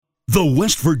The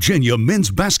West Virginia men's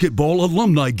basketball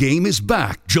alumni game is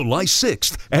back July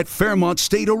 6th at Fairmont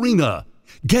State Arena.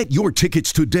 Get your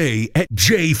tickets today at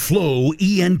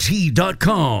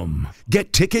jflowent.com.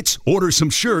 Get tickets, order some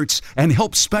shirts, and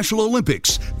help Special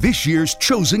Olympics, this year's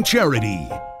chosen charity.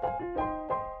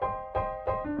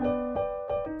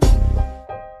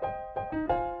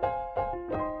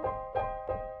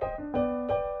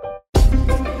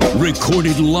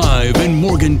 Recorded live in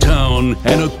Morgantown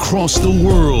and across the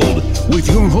world with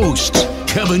your hosts,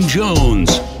 Kevin Jones,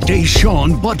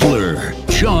 Deshaun Butler,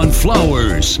 John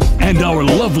Flowers, and our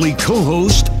lovely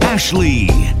co-host, Ashley.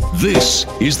 This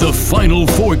is the Final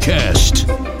Forecast.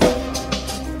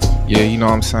 Yeah, you know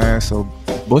what I'm saying? So,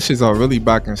 bushes are really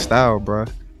back in style, bro.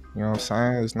 You know what I'm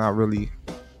saying? It's not really...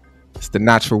 It's the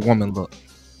natural woman look.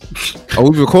 Are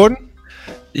we recording?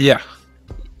 Yeah.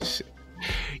 Shit.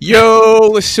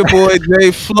 Yo, it's your boy Jay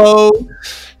Flow.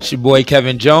 It's your boy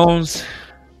Kevin Jones.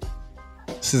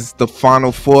 This is the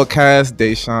Final Forecast.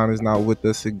 Deshaun is not with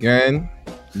us again.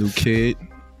 New kid.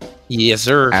 Yes,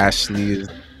 sir. Ashley's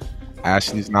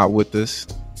not with us.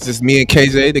 It's just me and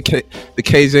KJ, the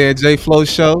KJ and J Flow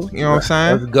show. You know what I'm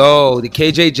saying? Let's go. The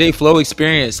KJ Flow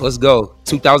experience. Let's go.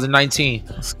 2019.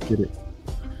 Let's get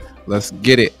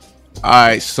it. All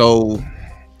right, so...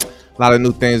 A lot of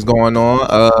new things going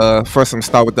on. First, I'm going to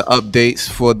start with the updates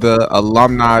for the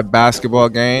alumni basketball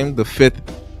game. The 5th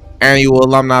annual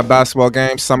alumni basketball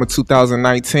game, summer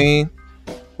 2019,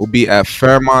 will be at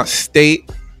Fairmont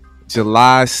State,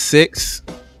 July 6th,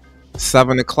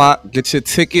 7 o'clock. Get your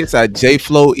tickets at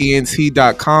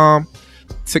jflowent.com.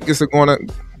 Tickets are going to,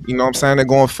 you know what I'm saying, they're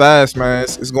going fast, man.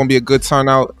 It's going to be a good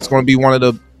turnout. It's going to be one of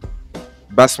the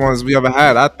best ones we ever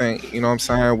had, I think. You know what I'm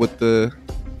saying, with the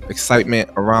excitement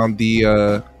around the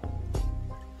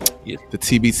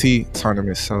TBT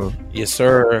tournament. So yes,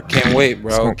 sir. Can't wait,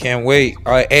 bro. Can't wait.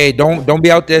 All right, hey, don't be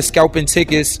out there scalping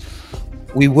tickets.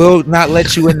 We will not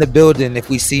let you in the building if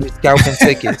we see you scalping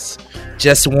tickets.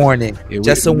 Just warning. Yeah,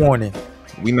 just a warning.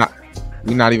 We not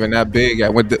even that big.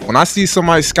 When I see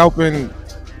somebody scalping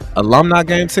alumni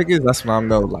game tickets, that's when I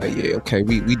know, like, yeah, okay,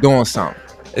 we doing something.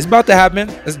 It's about to happen.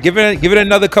 Let's give it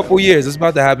another couple years. It's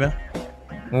about to happen.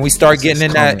 When we start getting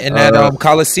in that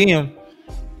Coliseum.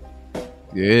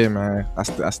 Yeah, man.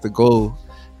 That's the goal.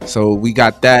 So we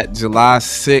got that July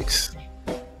 6th.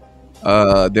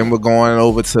 Then we're going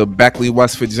over to Beckley,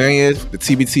 West Virginia. The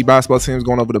TBT basketball team is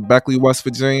going over to Beckley, West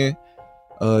Virginia.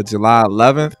 July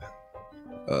 11th.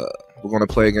 We're going to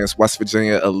play against West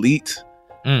Virginia Elite.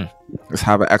 Let's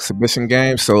have an exhibition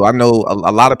game. So I know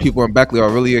a lot of people in Beckley are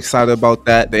really excited about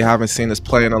that. They haven't seen us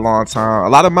play in a long time. A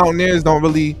lot of Mountaineers don't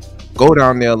really go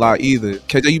down there a lot either.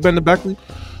 KJ, you been to Beckley?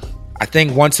 I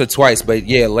think once or twice, but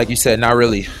yeah, like you said, not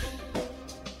really.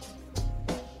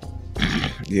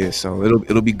 Yeah, so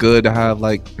it'll be good to have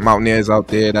like Mountaineers out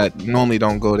there that normally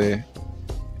don't go there.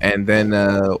 And then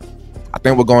I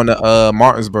think we're going to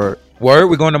Martinsburg. Word,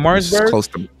 we're going to Martinsburg? Close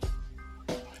to.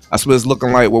 That's what it's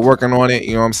looking like. We're working on it,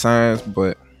 you know what I'm saying?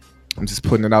 But I'm just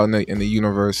putting it out in the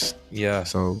universe. Yeah.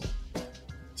 So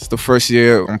it's the first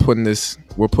year we're putting this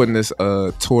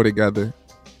tour together.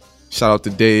 Shout out to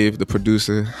Dave, the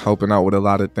producer, helping out with a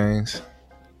lot of things.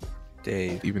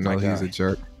 Dave, even though he's a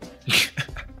jerk.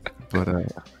 But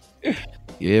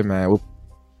yeah, man.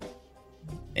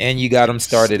 And you got him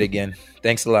started again.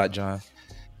 Thanks a lot, John.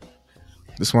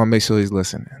 Just want to make sure he's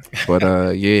listening. But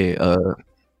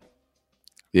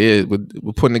we're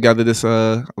putting together this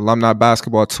alumni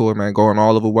basketball tour, man, going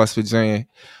all over West Virginia.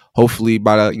 Hopefully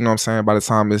by the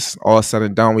time it's all said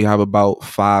and done, we have about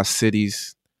 5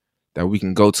 cities that we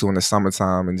can go to in the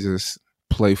summertime and just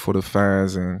play for the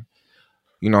fans and,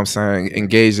 you know what I'm saying,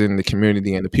 engage in the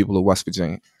community and the people of West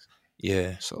Virginia.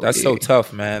 Yeah, so that's so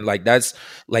tough, man. That's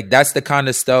the kind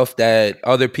of stuff that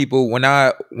other people, when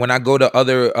I go to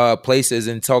other places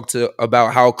and talk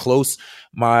about how close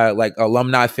my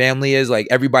alumni family is,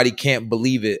 everybody can't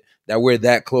believe it that we're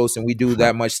that close and we do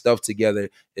that much stuff together.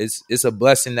 It's a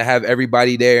blessing to have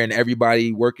everybody there and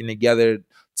everybody working together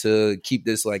to keep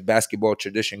this basketball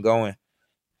tradition going.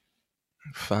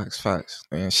 Facts.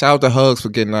 And shout out to Hugs for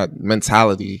getting that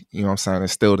mentality, you know what I'm saying,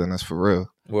 instilled in us for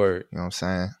real. Word. You know what I'm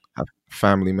saying?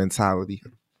 Family mentality.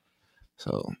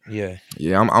 So yeah,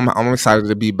 I'm excited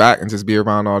to be back and just be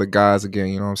around all the guys again.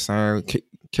 You know what I'm saying?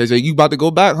 KJ, you about to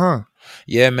go back, huh?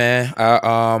 Yeah, man.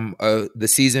 The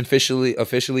season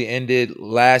officially ended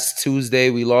last Tuesday.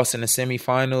 We lost in the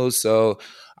semifinals, so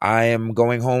I am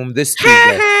going home this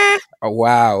Tuesday. Oh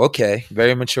wow, okay,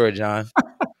 very mature, John.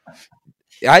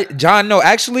 John, no,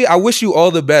 actually, I wish you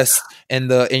all the best in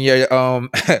your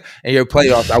in your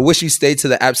playoffs. I wish you stayed to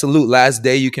the absolute last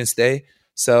day you can stay.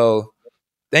 So,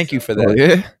 thank you for that. Oh,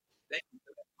 yeah.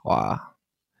 Wow.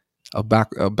 A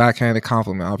backhanded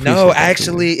compliment. I appreciate No, that,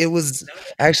 actually, it was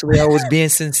actually I was being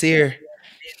sincere.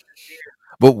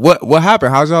 But what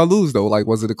happened? How'd y'all lose though? Like,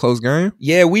 was it a close game?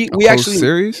 Yeah, we close actually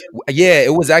series? Yeah,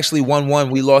 it was actually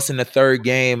 1-1. We lost in the third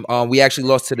game. We actually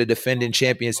lost to the defending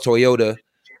champions Toyota,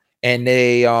 and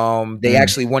they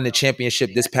actually won the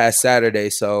championship this past Saturday.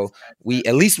 So we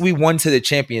won to the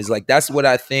champions. Like that's what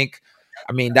I think.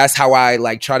 I mean, that's how I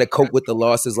like try to cope with the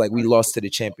losses. Like we lost to the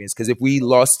champions, because if we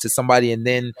lost to somebody and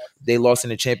then they lost in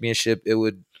the championship, it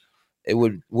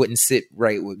wouldn't sit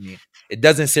right with me. It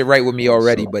doesn't sit right with me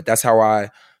already, but that's how I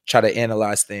try to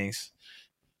analyze things.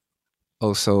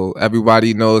 Oh, so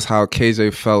everybody knows how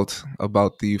KJ felt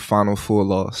about the Final Four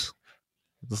loss.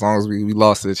 As long as we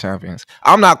lost to the champions,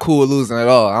 I'm not cool with losing at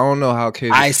all. I don't know how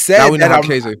KJ. I said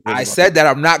that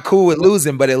I'm not cool with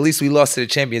losing, but at least we lost to the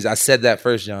champions. I said that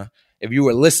first, John. If you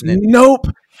were listening, nope,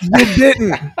 you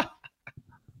didn't.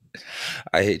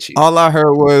 I hate you. All I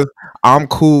heard was I'm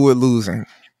cool with losing.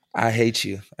 I hate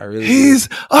you. I really. He's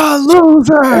a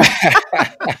loser.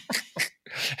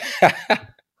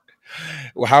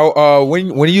 How? When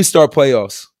do you start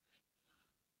playoffs?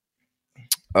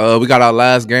 We got our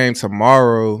last game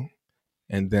tomorrow,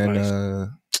 and then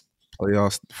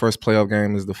playoffs. First playoff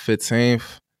game is the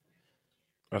 15th.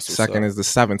 Second is the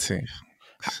 17th.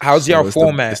 How's your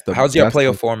format? How's your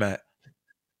playoff format?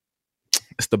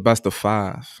 It's the best of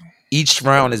 5. Each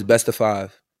round is best of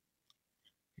 5.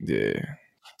 Yeah.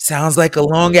 Sounds like a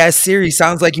long ass series.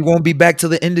 Sounds like you won't be back till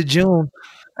the end of June.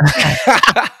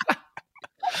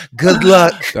 Good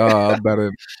luck. I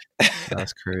better.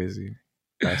 That's crazy.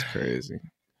 That's crazy.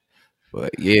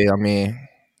 But yeah, I mean,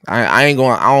 I ain't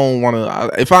going. I don't want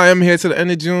to. If I am here to the end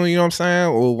of June, you know what I'm saying,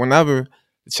 or whenever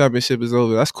the championship is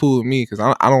over, that's cool with me because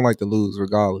I don't like to lose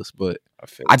regardless. But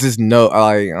I just know,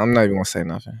 like, I'm not even gonna say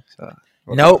nothing. So,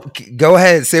 nope. Go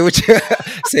ahead. Say what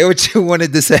you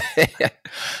wanted to say.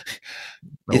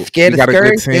 You're scared of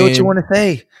scurry? Say what you want to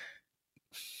say.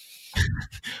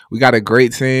 We got a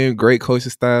great team, great coaching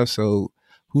staff. So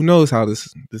who knows how the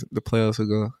playoffs will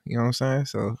go? You know what I'm saying?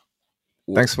 So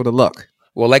thanks for the luck.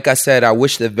 Well, like I said, I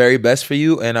wish the very best for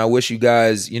you, and I wish you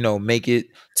guys, make it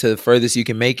to the furthest you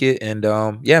can make it. And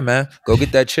yeah, man, go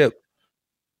get that chip.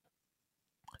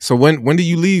 So when do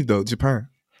you leave though, Japan?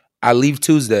 I leave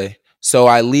Tuesday. So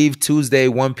I leave Tuesday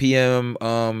 1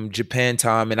 p.m. Japan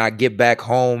time, and I get back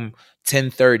home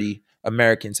 10:30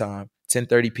 American time,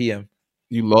 10:30 p.m.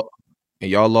 You lost,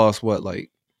 and y'all lost what, like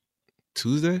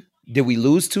Tuesday? Did we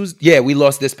lose Tuesday? Yeah, we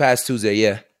lost this past Tuesday.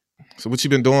 Yeah. So what you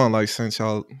been doing like since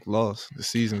y'all lost? The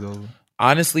season's over.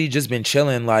 Honestly, just been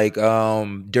chilling. Like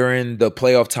during the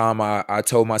playoff time, I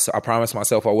promised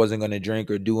myself I wasn't going to drink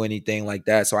or do anything like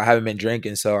that. So I haven't been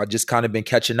drinking. So I just kind of been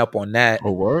catching up on that.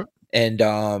 Oh, word? And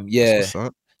yeah,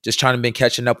 just trying to been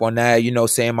catching up on that.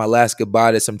 Saying my last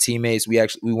goodbye to some teammates. We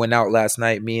went out last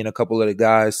night, me and a couple of the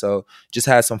guys. So just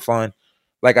had some fun.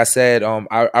 Like I said,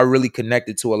 I really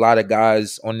connected to a lot of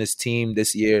guys on this team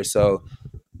this year. So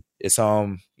it's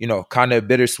kind of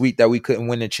bittersweet that we couldn't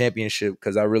win the championship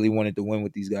because I really wanted to win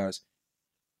with these guys.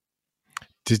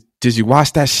 Did you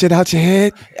wash that shit out your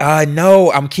head?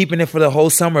 No, I'm keeping it for the whole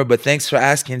summer, but thanks for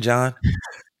asking, John.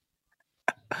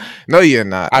 No, you're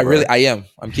not. I am.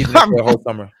 I'm keeping it for the whole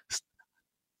summer.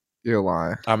 You're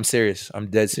lying. I'm serious. I'm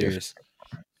dead serious.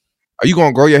 Are you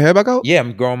gonna grow your hair back out? Yeah,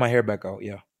 I'm growing my hair back out.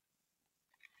 Yeah.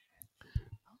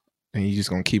 And you just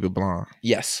gonna keep it blonde?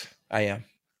 Yes, I am.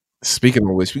 Speaking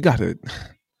of which, we gotta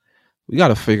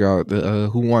figure out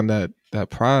who won that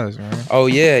prize, man. Oh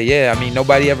yeah. I mean,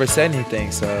 nobody ever said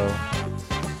anything, so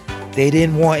they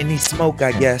didn't want any smoke,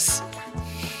 I guess.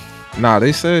 Nah,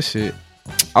 they said shit.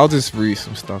 I'll just read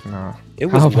some stuff now. It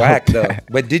was whack though.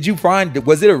 But did you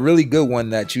was it a really good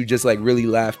one that you just like really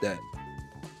laughed at?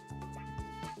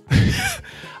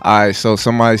 All right, so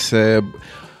somebody said.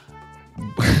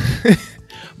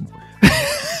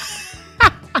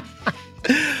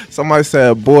 Somebody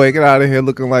said, "Boy, get out of here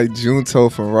looking like Junto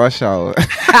from Rush Hour."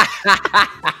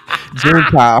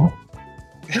 Junto.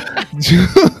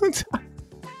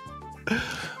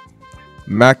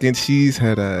 Mac and cheese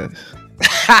head ass.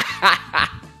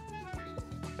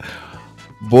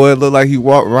 Boy, it looked like he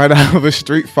walked right out of a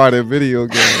Street Fighter video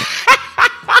game.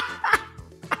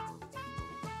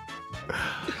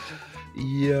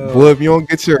 Yo. Boy, if you don't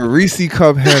get your Reese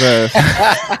cup head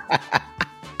ass.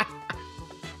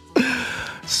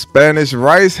 Spanish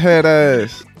rice head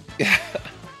ass.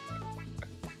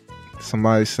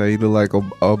 Somebody say he look like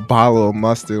a bottle of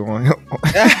mustard on him.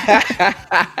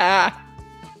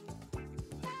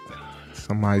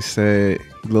 Somebody said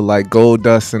he look like gold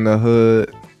dust in the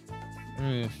hood.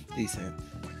 Decent.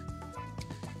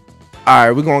 All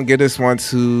right, we're gonna get this one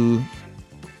to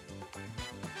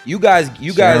you guys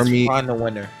Jeremy. find the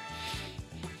winner.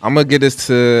 I'm gonna get this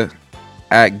to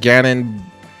at Gannon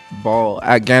Ball.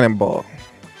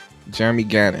 Jeremy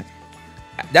Gannon.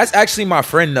 That's actually my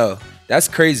friend though. That's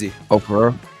crazy. Oh, for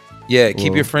real? Yeah,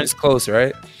 keep your friends close,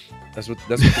 right? That's what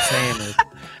the saying is.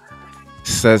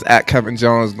 Says at Kevin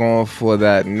Jones going for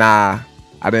that. Nah,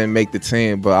 I didn't make the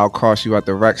team, but I'll cross you at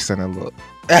the rec center look.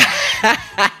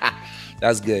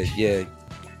 That's good. Yeah.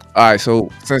 All right, so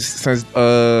since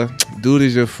dude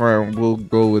is your friend, we'll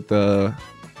go with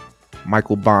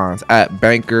Michael Bonds at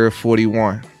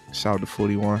Banker41. Shout out to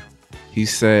 41. He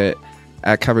said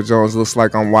at Kevin Jones, looks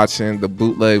like I'm watching the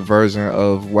bootleg version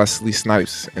of Wesley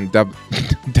Snipes and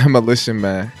Demolition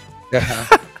Man.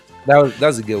 that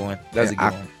was a good one. That's a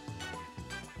good one.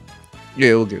 Yeah,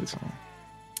 we'll give it to him.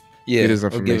 Yeah, get his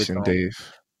information,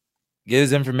 Dave. Get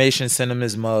his information. Send him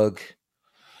his mug,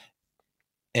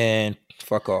 and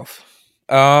fuck off.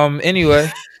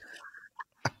 Anyway.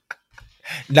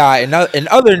 Nah, in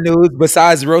other news,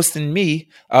 besides roasting me,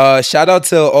 shout out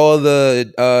to all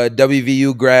the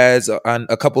WVU grads. And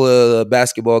a couple of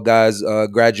basketball guys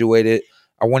graduated.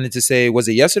 I wanted to say, was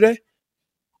it yesterday?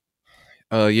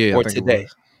 Yeah, or today?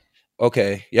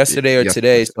 Okay, yesterday or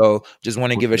today. So just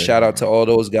want to give a shout out to all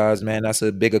those guys, man. That's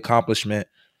a big accomplishment,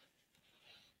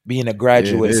 being a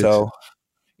graduate. So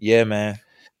yeah, man,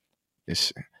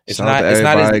 it's not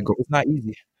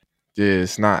easy. Yeah,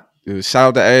 it's not. Shout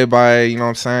out to everybody, you know what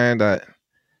I'm saying, that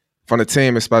from the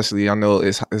team especially. I know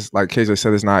it's like KJ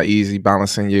said, it's not easy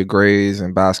balancing your grades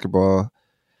and basketball.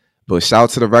 But shout out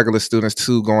to the regular students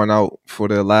too, going out for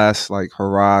their last like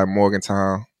hurrah in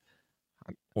Morgantown.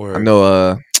 I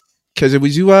know KJ,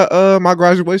 was you at my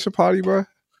graduation party, bro?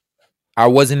 I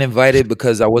wasn't invited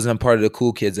because I wasn't part of the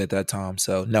cool kids at that time.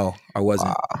 So no, I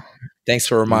wasn't. Thanks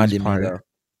for reminding me though.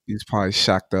 He's probably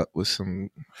shacked up with some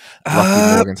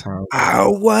lucky Morgantown. I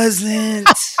wasn't.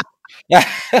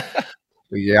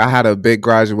 Yeah, I had a big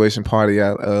graduation party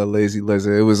at Lazy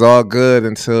Lizard. It was all good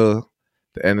until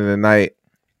the end of the night.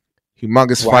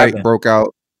 Humongous fight broke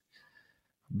out.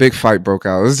 Big fight broke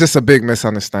out. It was just a big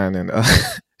misunderstanding.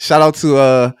 Shout out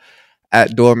to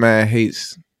at Doorman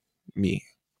Hates Me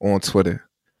on Twitter.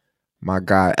 My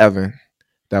guy Evan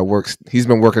that works. He's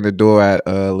been working the door at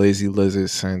Lazy Lizard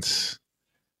since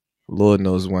Lord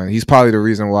knows when. He's probably the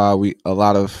reason why a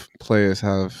lot of players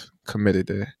have committed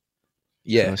there.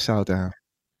 Yeah, so shout out to him.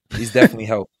 He's definitely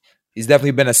helped. He's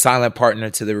definitely been a silent partner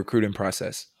to the recruiting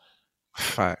process.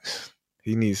 Facts.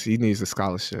 He needs a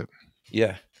scholarship.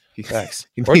 Yeah, facts.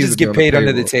 Or just get paid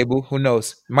under the table. Who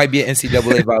knows? It might be an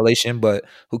NCAA violation, but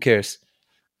who cares?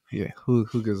 Yeah, who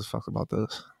gives a fuck about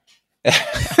those?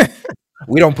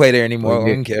 We don't play there anymore.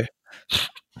 I don't care.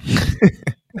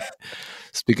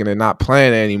 Speaking of not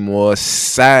playing anymore,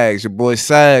 Sags, your boy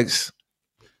Sags.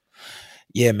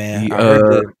 Yeah, man. I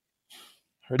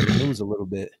heard the news a little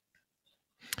bit.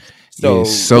 So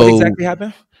what exactly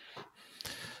happened?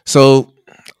 So,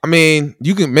 I mean,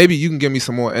 you can give me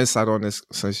some more insight on this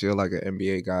since you're like an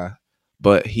NBA guy.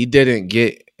 But he didn't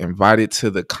get invited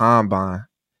to the combine.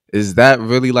 Is that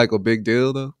really like a big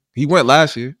deal though? He went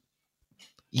last year.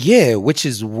 Yeah, which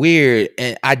is weird,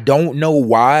 and I don't know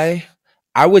why.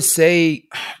 I would say,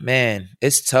 man,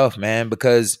 it's tough, man,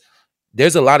 because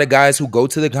there's a lot of guys who go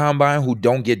to the combine who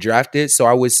don't get drafted. So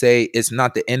I would say it's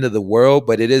not the end of the world,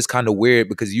 but it is kind of weird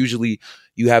because usually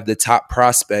you have the top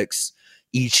prospects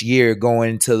each year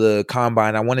going to the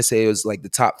combine. I want to say it was like the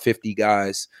top 50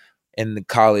 guys in the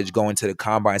college going to the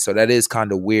combine. So that is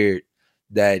kind of weird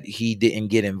that he didn't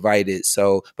get invited.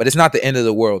 So, but it's not the end of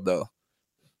the world though.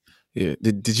 Yeah.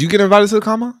 Did you get invited to the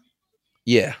combine?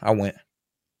 Yeah, I went.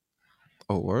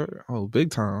 Oh, word. Oh, big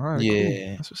time. All right, yeah.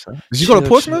 Cool. That's what's up. Did you go to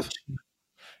Portsmouth?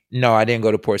 No, I didn't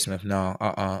go to Portsmouth. No.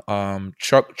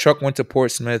 Chuck went to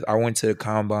Portsmouth. I went to the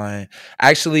combine.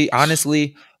 Actually,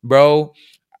 honestly, bro,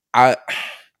 and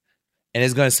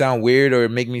it's gonna sound weird or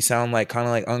make me sound like kind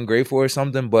of like ungrateful or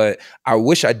something, but I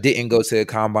wish I didn't go to the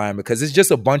combine because it's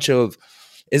just a bunch of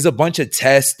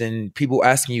tests and people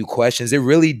asking you questions. It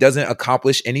really doesn't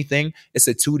accomplish anything. It's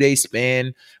a 2-day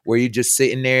span where you're just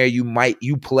sitting there.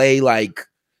 You play like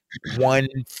one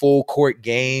full court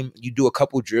game. You do a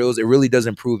couple drills. It really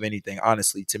doesn't prove anything.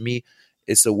 Honestly, to me,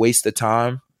 it's a waste of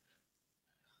time.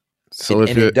 So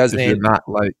if you're not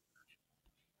like,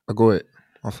 go ahead.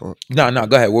 No,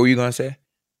 go ahead. What were you gonna say?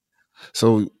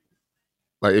 So,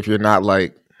 like, if you're not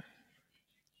like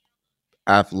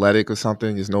athletic or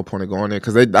something, there's no point in going there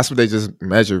because that's what they just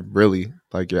measure, really,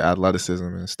 like your athleticism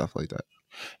and stuff like that.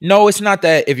 No, it's not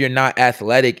that if you're not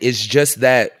athletic. It's just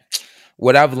that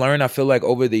what I've learned, I feel like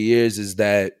over the years, is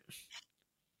that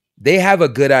they have a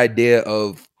good idea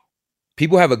of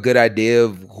people have a good idea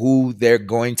of who they're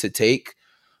going to take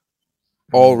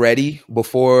already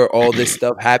before all this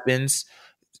stuff happens.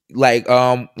 Like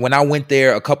when I went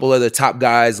there, a couple of the top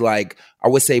guys, like I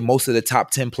would say most of the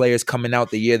top 10 players coming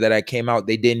out the year that I came out,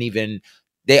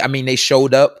 they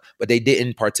showed up, but they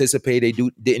didn't participate. They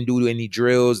didn't do any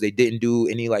drills. They didn't do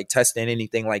any like testing,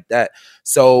 anything like that.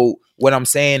 So what I'm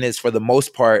saying is, for the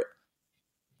most part,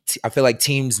 I feel like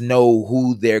teams know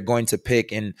who they're going to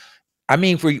pick. And I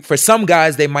mean, for some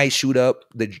guys, they might shoot up.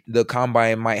 The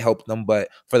combine might help them, but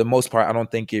for the most part, I don't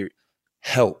think it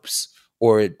helps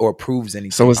or proves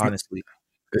anything, so honestly.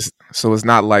 It's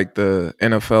not like the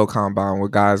NFL combine where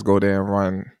guys go there and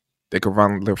run. They could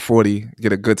run their 40,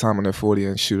 get a good time on their 40,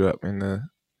 and shoot up in the.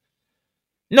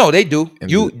 No, they do.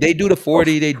 They do the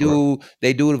 40. They do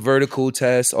the vertical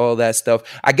test, all that stuff.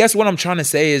 I guess what I'm trying to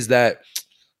say is that,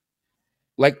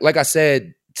 like I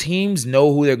said, teams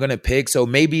know who they're going to pick. So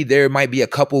maybe there might be a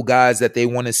couple guys that they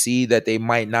want to see that they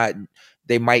might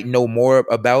know more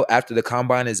about after the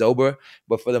combine is over.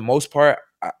 But for the most part,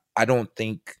 I don't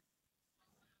think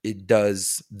it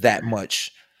does that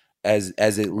much as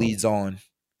it leads on.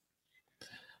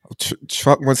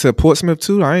 Truck went to Portsmouth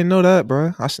too. I didn't know that,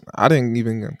 bro. I didn't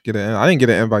even get I didn't get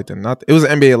an invite to nothing. It was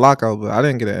an NBA lockout, but I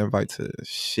didn't get an invite to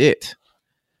shit.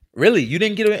 Really? You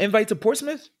didn't get an invite to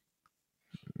Portsmouth?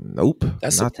 Nope.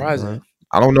 That's surprising. Bro.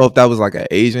 I don't know if that was like an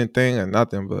Asian thing or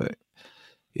nothing, but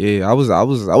yeah, I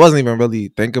wasn't even really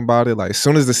thinking about it. Like as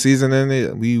soon as the season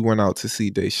ended, we went out to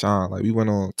see Deshaun. Like we went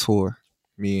on tour,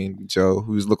 me and Joe,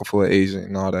 who was looking for an agent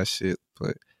and all that shit.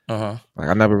 But like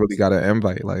I never really got an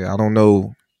invite. Like I don't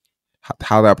know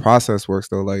how that process works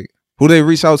though. Like who they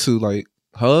reach out to? Like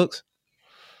Hugs?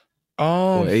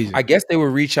 I guess they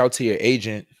would reach out to your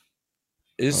agent.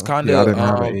 It's kind of I didn't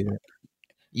have an agent.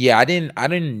 Yeah, I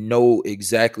didn't know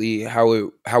exactly how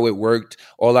it worked.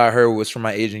 All I heard was from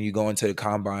my agent, you go into the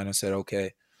combine. I said,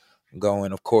 okay, I'm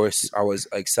going. Of course, I was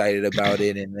excited about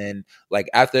it. And then like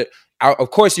after,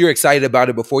 of course, you're excited about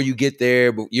it before you get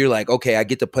there, but you're like, okay, I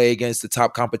get to play against the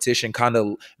top competition, kind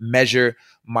of measure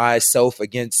myself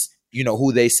against,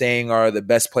 who they saying are the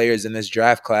best players in this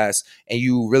draft class. And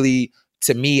you really,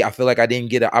 to me, I feel like I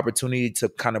didn't get an opportunity to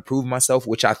kind of prove myself,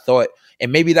 which I thought,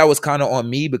 and maybe that was kind of on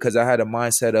me because I had a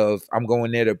mindset of I'm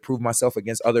going there to prove myself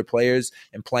against other players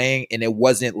and playing, and it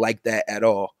wasn't like that at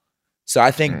all. So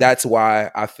I think that's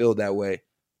why I feel that way.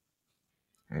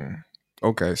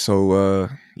 Okay, so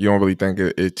you don't really think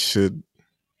it should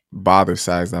bother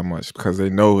Sags that much because they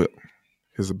know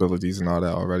his abilities and all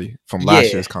that already from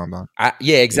last year's combine.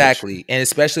 Yeah, exactly. And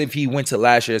especially if he went to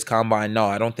last year's combine, no,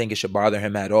 I don't think it should bother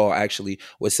him at all. Actually,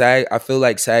 with Sags, I feel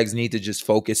like Sags need to just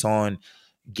focus on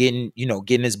getting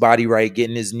his body right,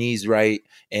 getting his knees right,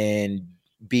 and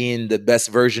being the best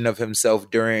version of himself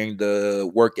during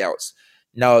the workouts.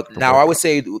 Now I would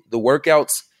say the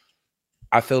workouts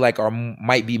I feel like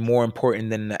might be more important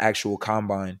than the actual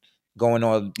combine, going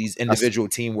on these individual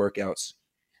team workouts.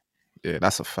 Yeah,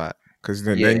 that's a fact. Because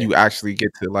then you actually get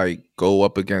to like go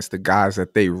up against the guys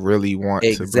that they really want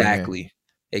to bring in.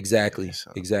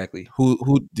 Exactly.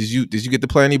 Who did you get to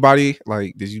play anybody?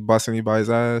 Like, did you bust anybody's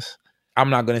ass? I'm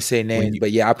not gonna say names,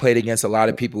 but yeah, I played against a lot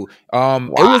of people.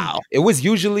 Wow. It was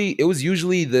usually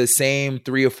the same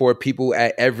 3 or 4 people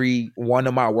at every one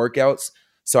of my workouts.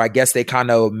 So I guess they kind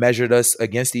of measured us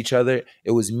against each other.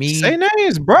 It was me. Say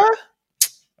names, bruh.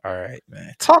 All right,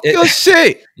 man. Talk your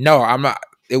shit. No, I'm not.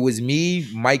 It was me,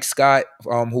 Mike Scott,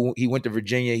 who he went to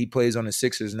Virginia. He plays on the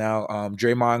Sixers now.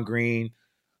 Draymond Green.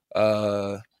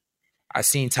 I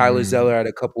seen Tyler Zeller at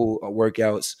a couple of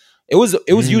workouts. It was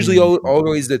usually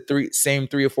always the same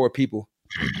 3 or 4 people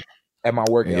at my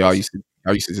workouts. Y'all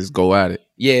used to just go at it.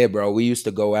 Yeah, bro. We used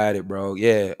to go at it, bro.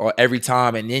 Yeah, or every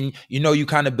time, and then you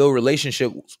kind of build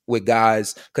relationships with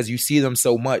guys because you see them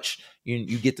so much.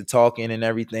 You get to talking and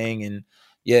everything, and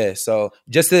yeah. So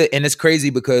and it's crazy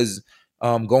because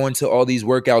going to all these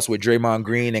workouts with Draymond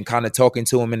Green and kind of talking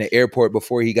to him in the airport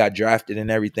before he got drafted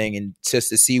and everything, and just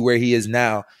to see where he is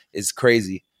now is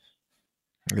crazy.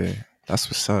 Yeah, that's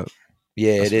what's up.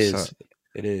 Yeah, it is.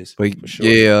 It is. But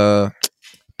sure.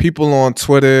 People on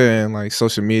Twitter and like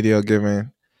social media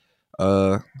giving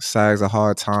Sags a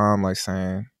hard time, like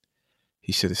saying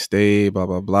he should have stayed, blah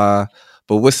blah blah.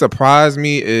 But what surprised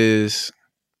me is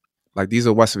like these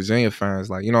are West Virginia fans,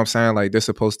 like you know what I'm saying, like they're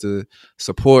supposed to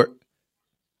support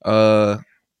our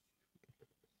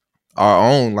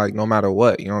own, like no matter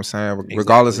what, you know what I'm saying,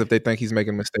 regardless if they think he's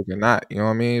making a mistake or not, you know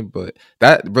what I mean. But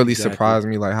that really surprised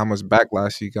me, like how much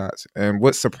backlash he got. And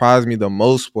what surprised me the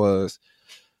most was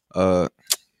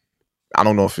I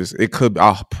don't know if it could,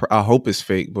 I hope it's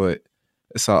fake, but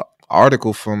it's a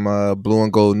article from Blue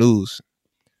and Gold News.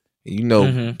 You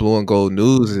know, Blue and Gold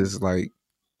News is like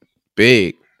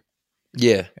big.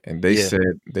 Yeah. And they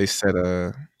said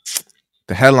the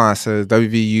headline says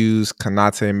WVU's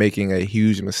Konate making a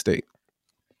huge mistake.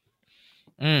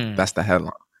 That's the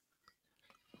headline.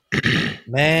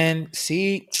 Man,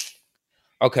 see,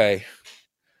 okay.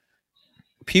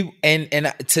 People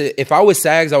and if I was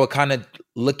Sags, I would kind of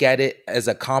look at it as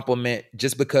a compliment,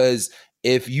 just because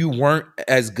if you weren't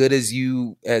as good as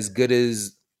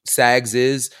Sags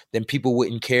is, then people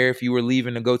wouldn't care if you were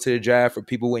leaving to go to the draft, or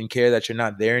people wouldn't care that you're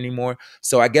not there anymore.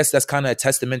 So I guess that's kind of a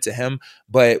testament to him.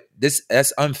 But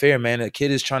that's unfair, man. A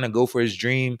kid is trying to go for his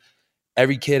dream.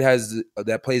 Every kid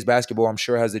that plays basketball, I'm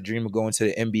sure, has a dream of going to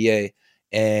the NBA.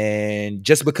 And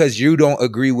just because you don't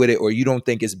agree with it or you don't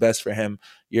think it's best for him,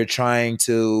 you're trying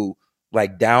to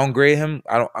like downgrade him.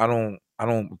 I don't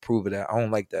approve of that. I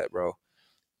don't like that, bro.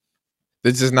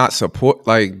 It's just not support.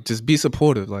 Like, just be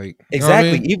supportive. Like, exactly.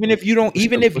 I mean? Even if you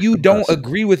don't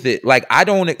agree with it, like I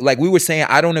don't. Like we were saying,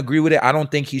 I don't agree with it. I don't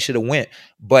think he should have went.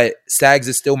 But Sags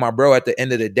is still my bro at the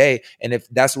end of the day. And if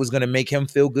that's what's gonna make him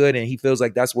feel good, and he feels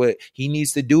like that's what he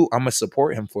needs to do, I'm gonna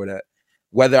support him for that,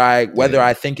 whether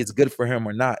I think it's good for him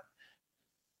or not.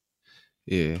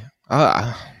 Yeah.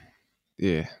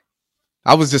 Yeah.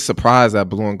 I was just surprised at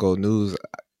Blue and Gold News,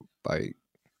 like.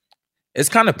 It's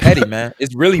kind of petty, man.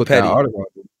 It's really petty. I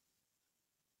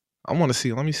want to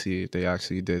see. Let me see if they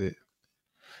actually did it.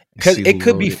 Because it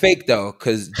could be fake though.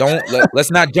 Because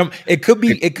let's not jump. It could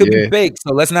be fake.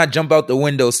 So let's not jump out the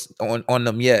windows on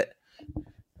them yet.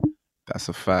 That's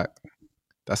a fact.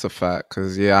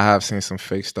 Because I have seen some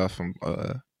fake stuff from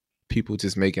people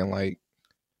just making like.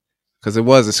 Because it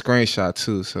was a screenshot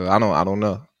too. So I don't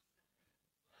know.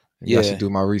 I should do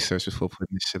my research before putting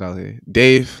this shit out here.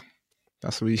 Dave.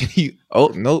 That's what oh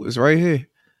no, it's right here.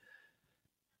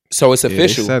 So it's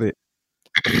official. They said it.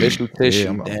 Official tissue.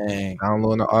 I'm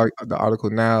downloading the article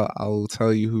now. I will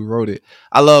tell you who wrote it.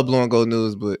 I love Blue and Gold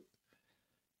News, but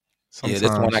sometimes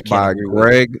this one I can't by agree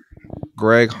with.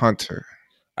 Greg Hunter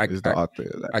is the author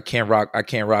of that. I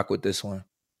can't rock with this one.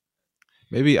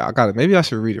 Maybe I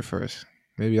should read it first.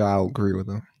 Maybe I'll agree with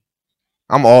him.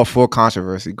 I'm all for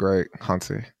controversy, Greg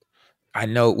Hunter. I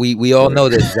know we all know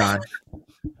this, John.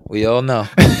 We all know.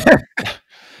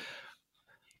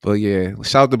 But yeah,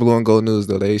 shout out to Blue and Gold News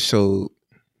though. They showed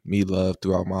me love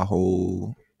throughout my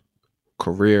whole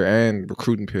career and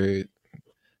recruiting period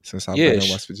since I've been in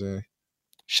West Virginia.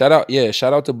 Shout out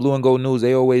to Blue and Gold News.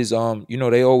 They always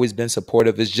they always been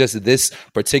supportive. It's just this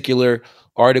particular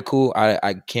article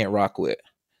I can't rock with.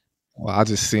 Well, I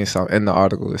just seen something in the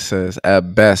article. It says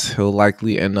at best he'll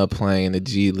likely end up playing in the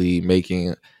G League,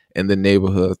 making in the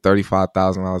neighborhood of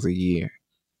 $35,000 a year.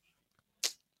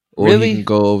 Or he can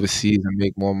go overseas and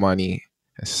make more money.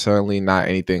 And certainly not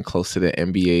anything close to the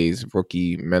NBA's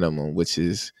rookie minimum, which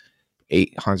is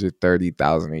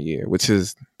 $830,000 a year. Which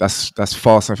is that's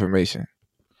false information.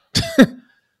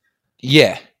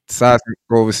 Yeah, Besides,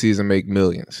 go overseas and make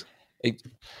millions.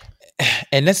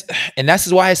 And that's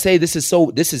why I say this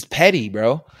is petty,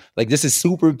 bro. Like this is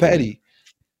super petty.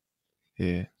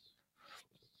 Yeah.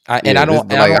 I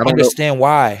don't understand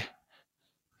why.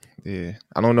 Yeah,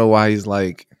 I don't know why he's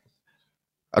like.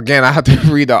 Again, I have to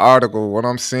read the article. What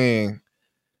I'm seeing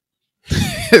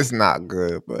is not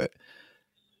good, but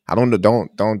I don't do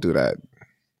that.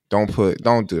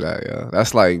 Don't do that, yo.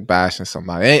 That's like bashing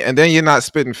somebody, and then you're not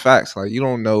spitting facts. Like you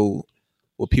don't know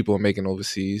what people are making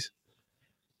overseas.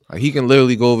 Like he can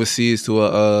literally go overseas to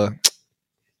a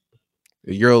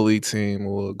EuroLeague team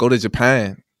or go to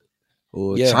Japan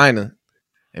or China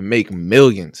and make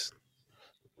millions.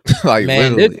 Like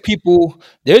man, literally.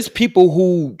 there's people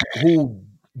who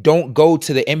don't go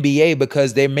to the NBA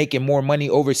because they're making more money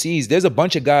overseas. There's a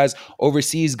bunch of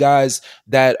overseas guys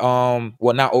that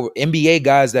NBA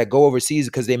guys that go overseas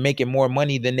because they're making more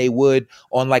money than they would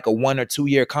on like a 1 or 2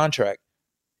 year contract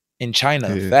in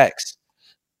China. Yeah. Facts.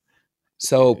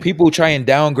 So people try and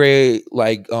downgrade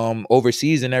like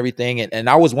overseas and everything, and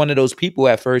I was one of those people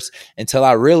at first until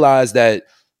I realized that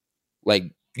like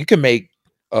you can make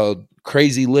a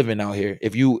crazy living out here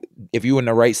if you in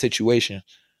the right situation.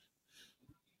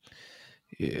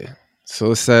 Yeah.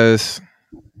 So it says,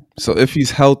 so if he's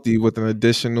healthy with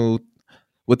additional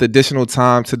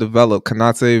time to develop,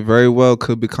 Konate very well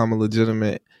could become a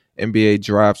legitimate NBA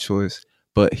draft choice,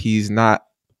 but he's not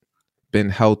been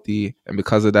healthy, and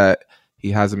because of that, he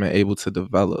hasn't been able to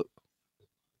develop.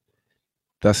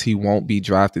 Thus, he won't be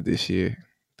drafted this year,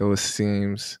 though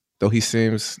he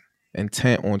seems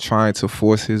intent on trying to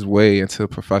force his way into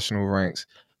professional ranks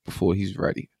before he's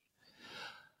ready.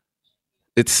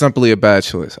 It's simply a bad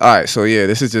choice. All right, so yeah,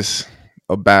 this is just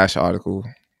a bash article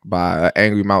by an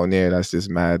angry mountaineer that's just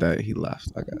mad that he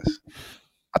left. I guess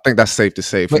I think that's safe to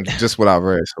say from just what I've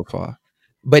read so far.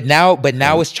 But now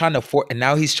it's trying to and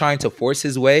now he's trying to force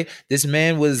his way. This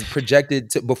man was projected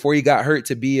to, before he got hurt,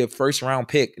 to be a first round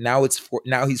pick. Now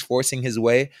now he's forcing his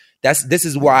way. This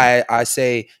is why I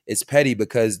say it's petty,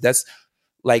 because that's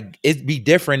like, it'd be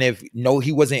different if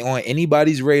he wasn't on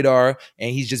anybody's radar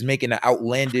and he's just making an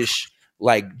outlandish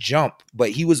like jump.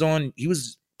 But he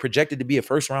was projected to be a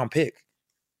first round pick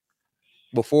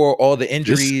before all the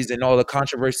injuries and all the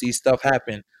controversy stuff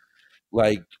happened.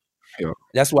 Like,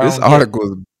 that's why this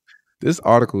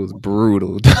article is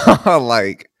brutal.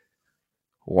 Like,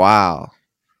 wow.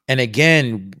 And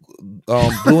again,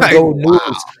 Blue and Gold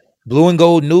News. Blue and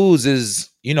Gold News is,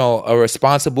 a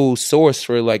responsible source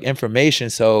for like information.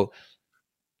 So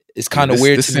it's kind of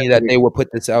weird to me that they would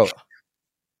put this out.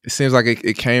 It seems like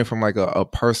it came from like a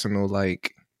personal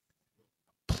like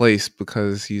place,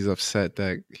 because he's upset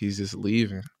that he's just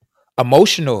leaving.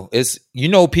 Emotional is,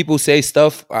 people say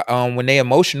stuff when they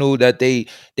emotional that they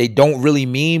don't really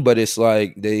mean, but it's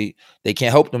like they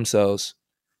can't help themselves.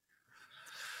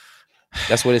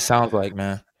 That's what it sounds like,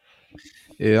 man.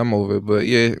 Yeah, I'm over it. But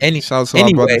yeah, shout out to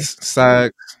our brother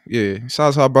Sags. Yeah, shout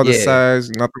out to our brother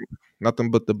Sags.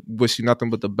 Nothing but wish you nothing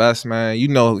but the best, man. You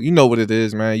know what it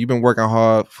is, man. You've been working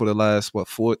hard for the last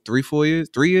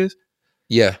 3 years?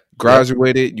 Yeah.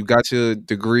 Graduated, you got your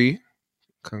degree.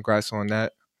 Congrats on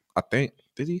that. I think,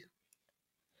 did he?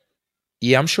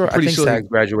 Yeah, I'm sure. I think Sags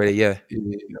graduated, yeah.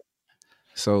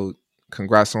 So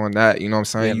congrats on that. You know what I'm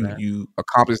saying? Yeah, you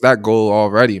accomplished that goal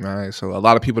already, man. So a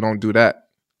lot of people don't do that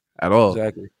at all.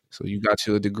 Exactly. So you got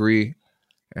your degree,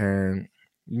 and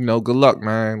good luck,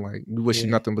 man. Like, we wish you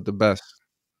nothing but the best.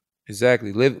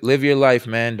 Exactly. Live your life,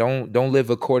 man. Don't live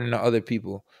according to other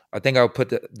people. I think I'll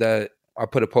put I'll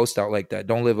put a post out like that.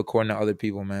 Don't live according to other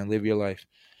people, man. Live your life.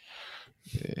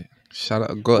 Yeah. Shout out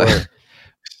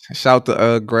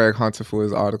to Greg Hunter for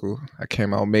his article that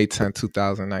came out May 10,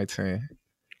 2019.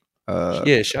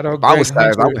 Shout out Greg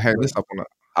Hunter. I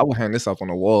would hang this up on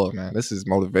the wall, man. This is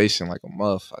motivation like a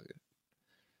motherfucker.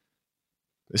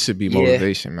 This should be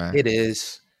motivation, man. It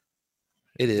is.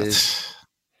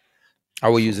 I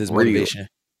will use this motivation.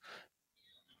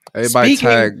 Everybody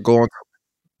go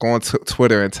on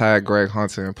Twitter and tag Greg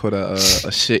Hunter and put a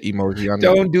shit emoji on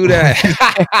there. Don't do that.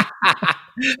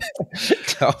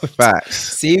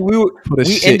 Facts. See, we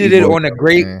ended it on a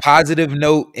great positive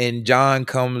note, and John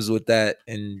comes with that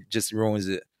and just ruins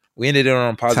it. We ended it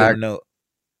on a positive note.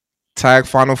 Tag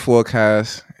Final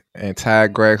Forecast and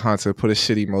tag Greg Hunter. Put a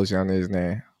shit emoji on his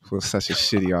name for such a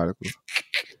shitty article.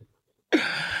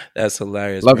 That's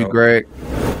hilarious. Love you, Greg.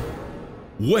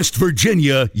 West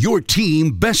Virginia, your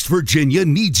team, Best Virginia,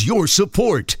 needs your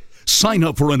support. Sign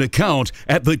up for an account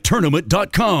at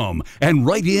thetournament.com and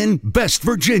write in Best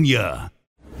Virginia.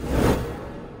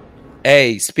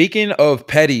 Hey, speaking of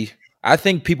petty, I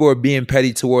think people are being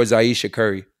petty towards Ayesha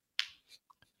Curry.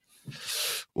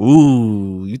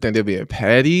 Ooh, you think they're being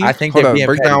petty? I think they're being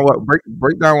petty.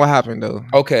 Break down what happened though.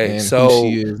 Okay, so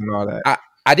who she is and all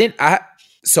that.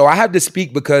 So I have to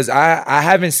speak because I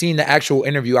haven't seen the actual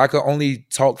interview. I could only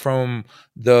talk from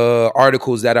the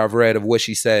articles that I've read of what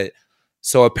she said.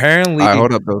 So apparently,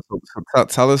 hold up though. So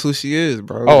tell us who she is,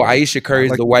 bro. Oh, Ayesha Curry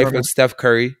is the wife of Steph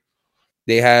Curry.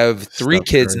 They have 3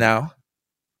 kids now.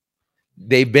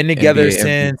 They've been together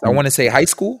since I want to say high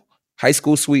school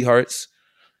sweethearts.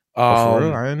 For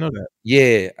real? I didn't know that.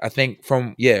 Yeah, I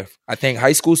think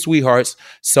high school sweethearts.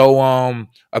 So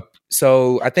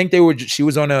so I think she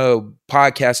was on a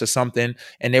podcast or something,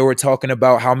 and they were talking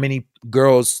about how many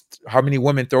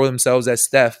women throw themselves at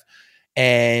Steph,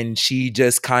 and she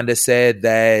just kind of said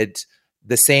that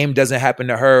the same doesn't happen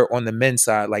to her on the men's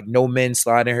side. Like, no men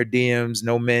slide in her DMs,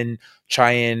 no men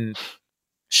try and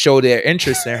show their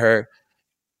interest in her.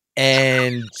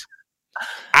 And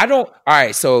all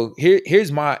right, so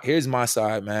here's my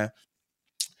side, man.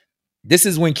 This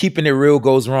is when keeping it real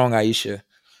goes wrong, Ayesha.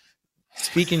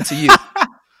 Speaking to you.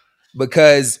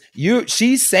 Because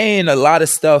she's saying a lot of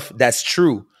stuff that's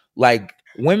true. Like,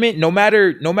 women, no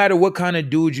matter what kind of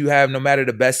dude you have, no matter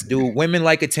the best dude, women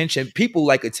like attention. People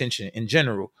like attention in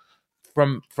general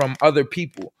from other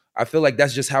people. I feel like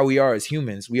that's just how we are as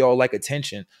humans. We all like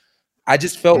attention. I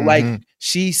just felt like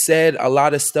she said a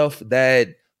lot of stuff that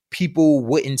people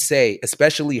wouldn't say,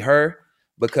 especially her,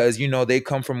 because they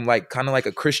come from like kind of like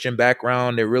a Christian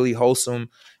background. They're really wholesome.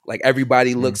 Like,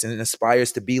 everybody looks and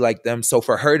aspires to be like them. So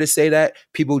for her to say that,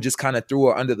 people just kind of threw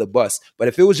her under the bus. But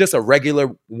if it was just a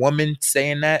regular woman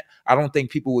saying that, I don't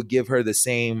think people would give her the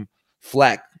same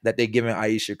flack that they're giving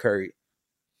Ayesha Curry.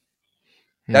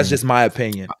 That's just my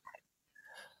opinion.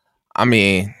 I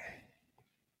mean,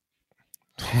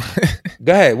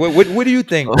 go ahead. What do you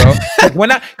think, bro?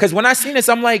 Because when I seen this,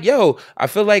 I'm like, yo, I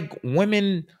feel like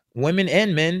women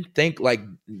and men think like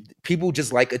people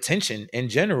just like attention in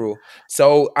general.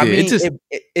 So I mean,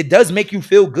 it does make you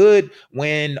feel good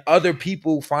when other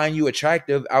people find you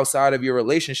attractive outside of your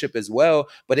relationship as well.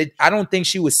 But I don't think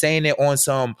she was saying it on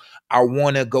some I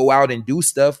want to go out and do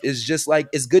stuff. It's just like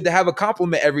it's good to have a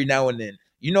compliment every now and then.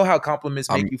 You know how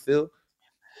compliments make you feel?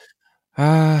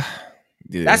 Yeah.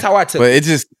 That's how I took it.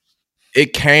 But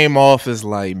it came off as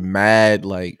like mad,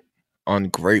 like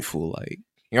ungrateful, like,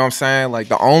 you know what I'm saying? Like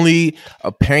the only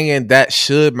opinion that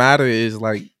should matter is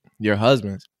like your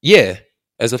husband's. Yeah,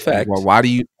 as a fact. Well, why do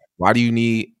you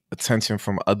need attention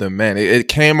from other men? It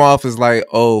came off as like,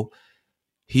 oh,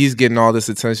 he's getting all this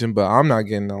attention, but I'm not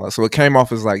getting all that. So it came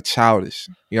off as like childish.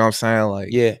 You know what I'm saying? Like,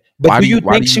 yeah. But do you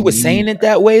think she was saying it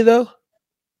that way though?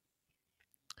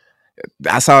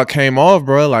 That's how it came off,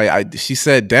 bro. Like she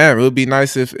said, damn, it would be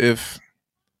nice if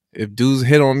dudes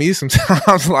hit on me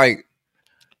sometimes. Like,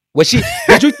 was she?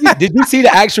 Did you see the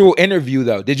actual interview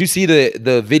though? Did you see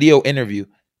the video interview?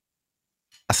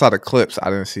 I saw the clips.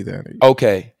 I didn't see the interview.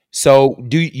 Okay, so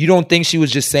you don't think she was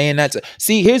just saying that?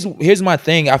 See, here's my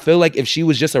thing. I feel like if she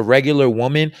was just a regular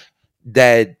woman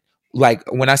that, like,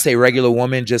 when I say regular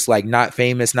woman, just like not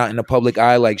famous, not in the public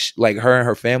eye, like her and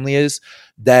her family is,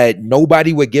 that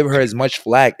nobody would give her as much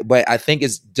flack. But I think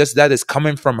it's just that it's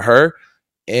coming from her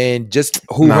and just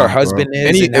who her husband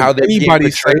is and how they're being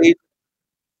portrayed.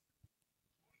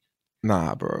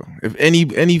 Nah, bro. If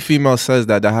any female says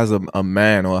that has a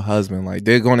man or a husband, like,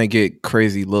 they're gonna get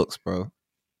crazy looks, bro.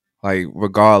 Like,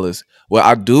 regardless. What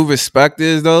I do respect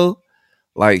is though,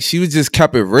 like, she was just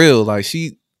kept it real. Like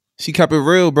she kept it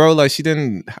real, bro. Like, she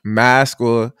didn't mask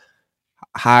or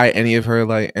hide any of her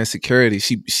like insecurities.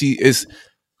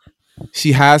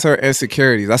 She has her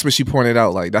insecurities. That's what she pointed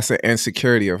out. Like, that's an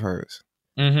insecurity of hers.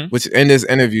 Mm-hmm. Which in this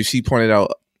interview, she pointed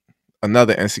out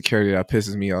another insecurity that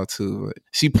pisses me off too. But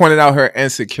she pointed out her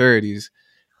insecurities.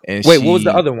 And what was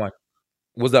the other one?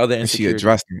 What was the other insecurity? She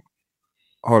addressed it.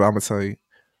 Hold on, I'm gonna tell you.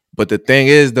 But the thing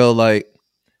is though, like,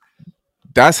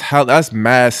 that's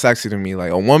mad sexy to me.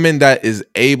 Like, a woman that is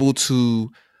able to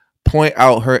point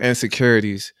out her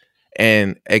insecurities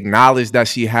and acknowledge that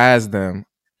she has them,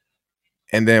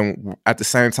 and then at the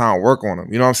same time work on them.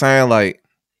 You know what I'm saying? Like,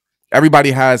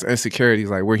 everybody has insecurities.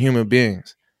 Like, we're human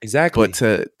beings. Exactly. But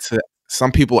to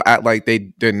some people act like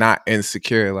they're not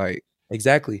insecure. Like,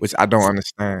 exactly. Which I don't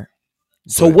understand.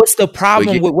 So what's the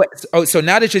problem with what? Oh, so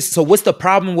now that so what's the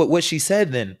problem with what she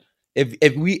said then?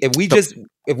 If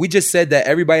we just said that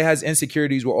everybody has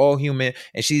insecurities, we're all human,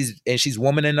 and she's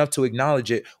woman enough to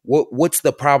acknowledge it. What's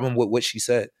the problem with what she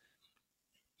said?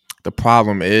 The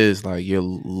problem is, like, you're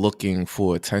looking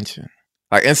for attention.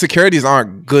 Like, insecurities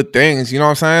aren't good things. You know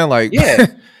what I'm saying? Like, yeah.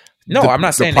 No, I'm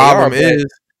not saying the problem is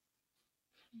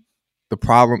the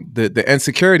problem. The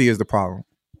insecurity is the problem.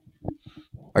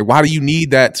 Like, why do you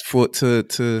need that for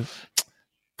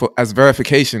as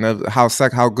verification of how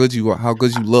good you are, how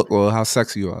good you look, or how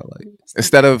sexy you are? Like,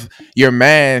 instead of your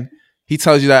man, he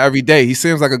tells you that every day. He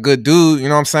seems like a good dude. You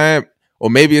know what I'm saying? Or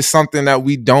maybe it's something that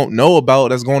we don't know about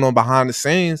that's going on behind the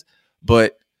scenes.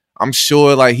 But I'm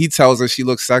sure, like, he tells her she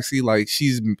looks sexy. Like,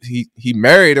 he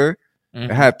married her,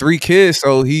 and had 3 kids,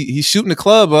 so he's shooting the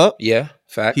club up. Yeah,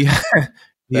 fact. He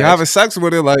having sex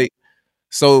with her. Like,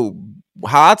 so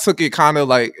how I took it, kind of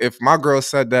like, if my girl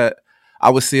said that, I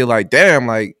would see it like, damn,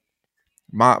 like,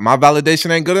 my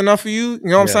validation ain't good enough for you. You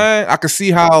know what I'm saying? I could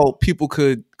see how people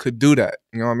could do that.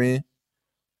 You know what I mean?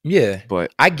 Yeah,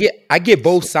 but I get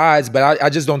both sides, but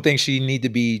I just don't think she need to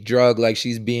be drugged like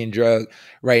she's being drugged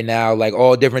right now. Like,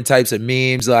 all different types of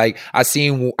memes. Like, I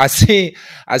seen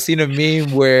a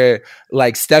meme where,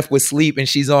 like, Steph would sleep and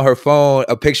she's on her phone,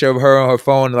 a picture of her on her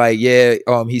phone, like, yeah,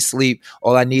 he sleep.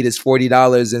 All I need is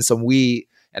 $40 and some weed,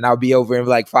 and I'll be over in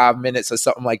like 5 minutes or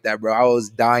something like that, bro. I was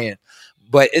dying.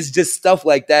 But it's just stuff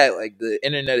like that. Like, the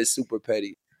internet is super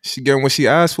petty. She getting what she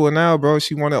asked for now, bro.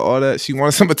 She wanted all that. She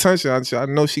wanted some attention. I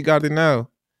know she got it now.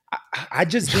 I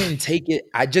just didn't take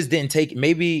it.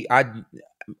 Maybe I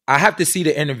have to see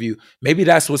the interview. Maybe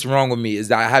that's what's wrong with me, is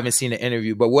that I haven't seen the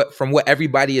interview. But from what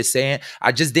everybody is saying,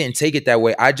 I just didn't take it that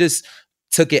way. I just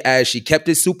took it as she kept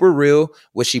it super real,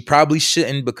 which she probably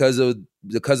shouldn't because of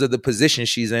the position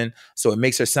she's in. So it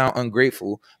makes her sound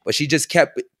ungrateful. But she just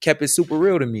kept it super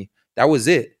real to me. That was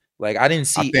it. Like, I didn't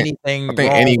see anything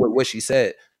wrong with what she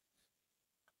said.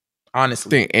 Honestly,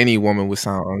 I think any woman would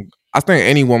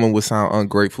sound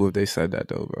ungrateful if they said that,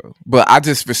 though, bro. But I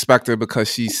just respect her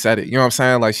because she said it. You know what I'm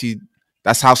saying? Like,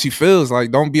 that's how she feels.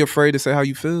 Like, don't be afraid to say how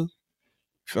you feel.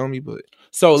 Feel me? But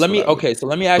So let me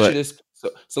ask you this.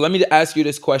 So let me ask you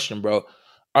this question, bro.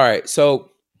 All right.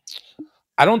 So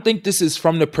I don't think this is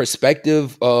from the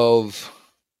perspective of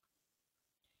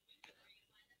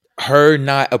her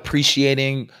not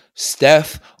appreciating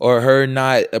Steph or her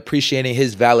not appreciating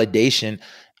his validation.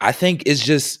 I think it's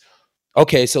just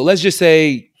okay. So let's just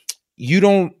say you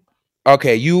don't.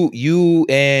 Okay, you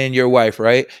and your wife,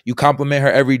 right? You compliment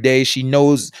her every day. She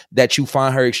knows that you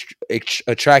find her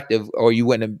attractive, or you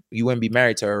wouldn't be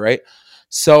married to her, right?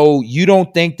 So you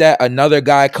don't think that another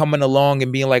guy coming along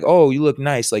and being like, "Oh, you look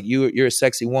nice, like you're a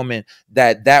sexy woman,"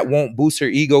 that won't boost her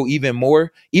ego even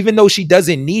more, even though she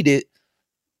doesn't need it.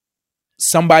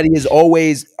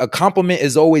 A compliment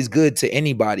is always good to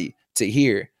anybody to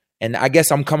hear, and I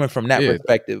guess I'm coming from that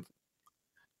perspective.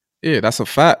 Yeah, that's a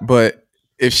fact, but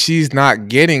if she's not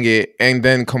getting it and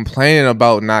then complaining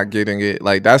about not getting it,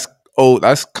 like that's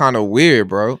kind of weird,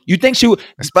 bro. You think she would,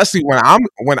 especially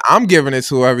when I'm giving it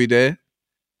to her every day?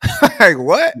 Like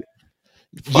what?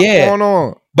 What's going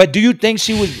on? But do you think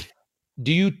she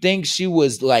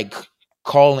was like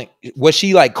calling? Was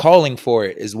she like calling for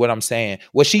it? Is what I'm saying.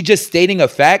 Was she just stating a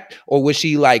fact, or was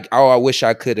she like, "Oh, I wish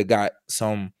I could have got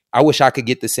some. I wish I could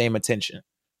get the same attention."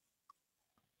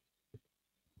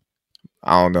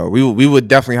 I don't know. We would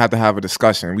definitely have to have a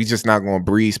discussion. We just not going to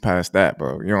breeze past that,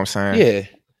 bro. You know what I'm saying? Yeah.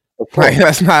 Like,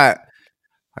 that's not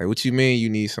like, what you mean you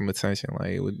need some attention?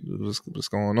 Like, what's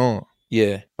going on?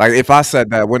 Yeah. Like, if I said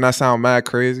that, wouldn't I sound mad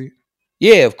crazy?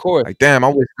 Yeah, of course. Like, damn, I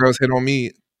wish girls hit on me.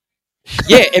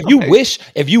 Yeah,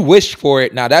 if you wish for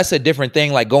it, now that's a different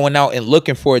thing. Like going out and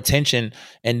looking for attention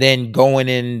and then going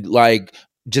in like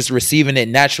just receiving it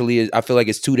naturally. I feel like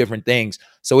it's two different things.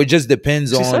 So it just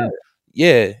depends on.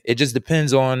 Yeah, it just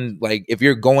depends on like if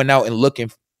you're going out and looking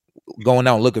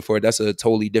for it. That's a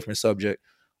totally different subject.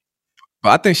 But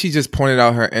I think she just pointed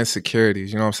out her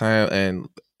insecurities. You know what I'm saying? And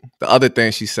the other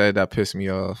thing she said that pissed me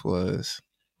off was,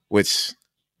 which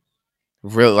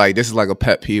real like this is like a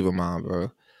pet peeve of mine,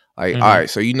 bro. Like, all right,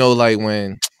 so you know, like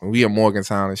when we in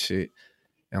Morgantown and shit,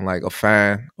 and like a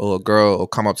fan or a girl will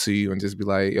come up to you and just be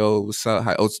like, "Yo, what's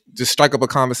up?" Just strike up a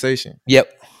conversation.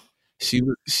 Yep.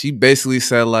 She basically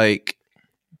said like,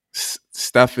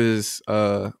 Steph is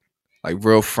like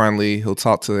real friendly. He'll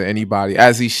talk to anybody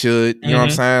as he should. You know what I'm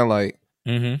saying? Like,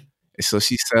 so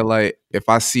she said like, if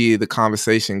I see the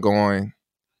conversation going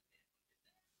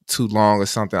too long or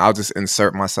something, I'll just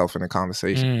insert myself in the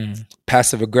conversation.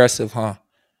 Passive aggressive, huh?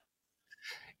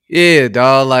 Yeah,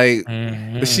 dog. Like,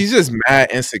 she's just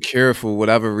mad insecure for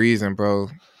whatever reason, bro.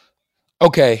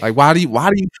 Okay. Like, why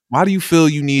do you feel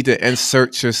you need to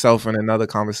insert yourself in another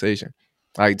conversation?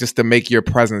 Like, just to make your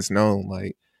presence known.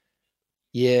 Like,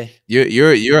 yeah,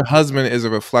 your husband is a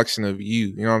reflection of you.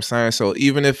 You know what I'm saying? So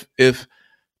even if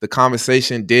the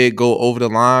conversation did go over the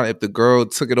line, if the girl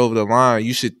took it over the line,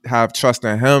 you should have trust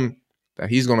in him that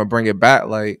he's gonna bring it back.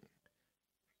 Like,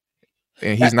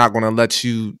 and he's not gonna let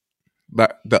you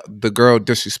let the girl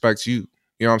disrespect you.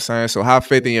 You know what I'm saying? So have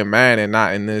faith in your man and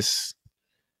not in this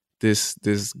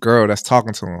girl that's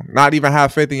talking to him. Not even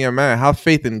have faith in your man. Have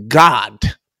faith in God.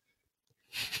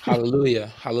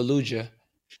 Hallelujah. I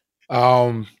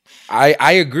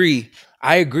agree.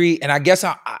 And I guess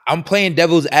I'm playing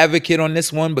devil's advocate on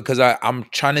this one because I'm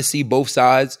trying to see both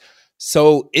sides.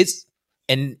 So it's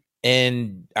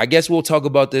and I guess we'll talk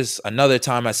about this another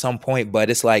time at some point, but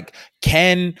it's like,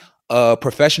 can a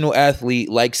professional athlete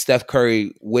like Steph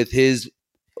Curry with his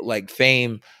like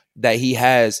fame that he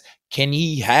has, can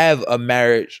he have a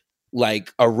marriage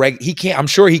like I'm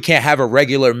sure he can't have a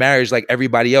regular marriage like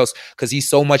everybody else because he's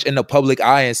so much in the public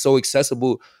eye and so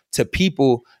accessible to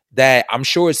people that I'm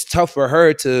sure it's tough for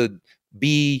her to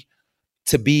be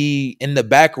in the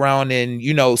background and,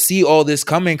 you know, see all this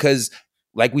coming because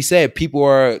like we said,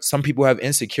 some people have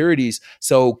insecurities.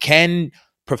 So can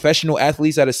professional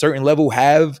athletes at a certain level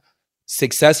have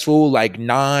successful, like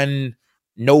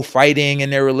no fighting in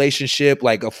their relationship,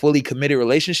 like a fully committed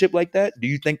relationship like that? Do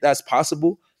you think that's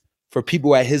possible for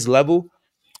people at his level?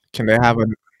 Can they have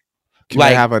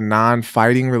a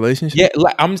non-fighting relationship? Yeah,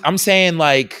 like I'm saying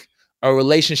like a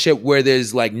relationship where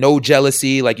there's like no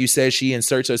jealousy. Like you said, she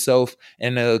inserts herself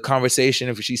in a conversation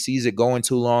if she sees it going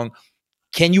too long.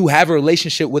 Can you have a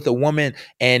relationship with a woman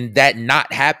and that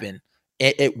not happen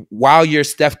while you're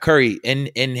Steph Curry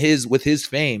with his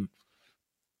fame?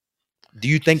 Do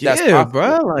you think that's possible?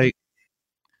 Bro? Like,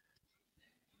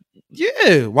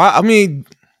 yeah. Why? I mean,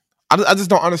 I just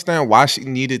don't understand why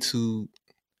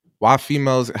why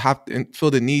females have to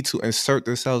feel the need to insert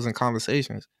themselves in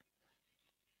conversations.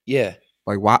 Yeah.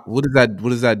 Like, why? What does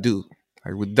that do?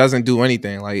 Like, it doesn't do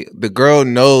anything. Like, the girl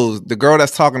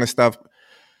that's talking to stuff.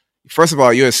 First of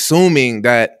all, you're assuming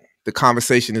that the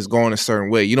conversation is going a certain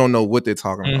way. You don't know what they're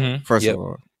talking about, first of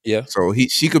all. Yeah. So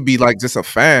she could be like just a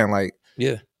fan. Like,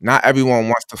 yeah, not everyone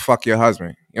wants to fuck your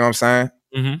husband. You know what I'm saying?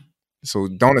 Mm-hmm. So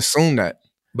don't assume that.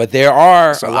 But there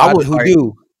are a lot who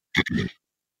do.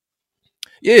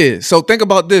 Yeah. So think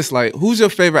about this. Like, who's your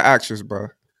favorite actress, bro?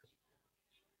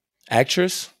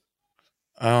 Actress?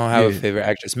 I don't have a favorite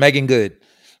actress. Megan Good.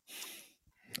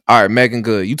 All right, Megan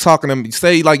Good. You talking to me?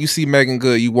 Say like you see Megan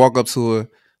Good. You walk up to her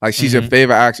like she's your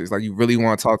favorite actress. Like you really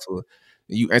want to talk to her.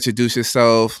 You introduce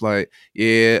yourself. Like,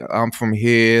 yeah, I'm from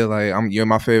here. Like, you're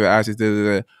my favorite actress. Da,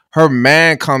 da, da. Her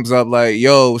man comes up like,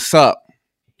 yo, what's up?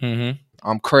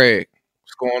 I'm Craig.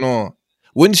 What's going on?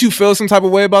 Wouldn't you feel some type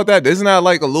of way about that? Isn't that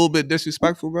like a little bit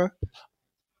disrespectful, bro?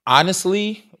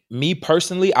 Honestly, me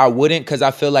personally, I wouldn't, because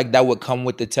I feel like that would come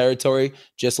with the territory.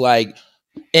 Just like,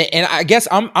 and I guess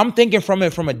I'm thinking from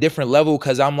it from a different level,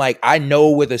 because I'm like, I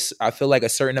know I feel like a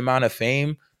certain amount of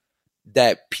fame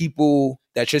that people,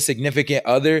 that your significant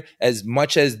other, as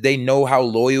much as they know how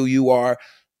loyal you are,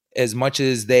 as much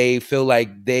as they feel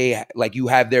like you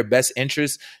have their best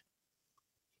interests,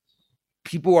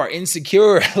 people are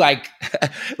insecure. like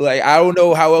I don't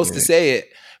know how else to say it.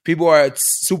 People are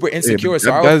super insecure.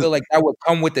 So I would feel like that would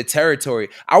come with the territory.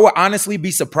 I would honestly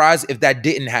be surprised if that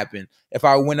didn't happen. If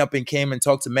I went up and came and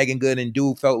talked to Megan Good and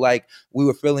dude felt like we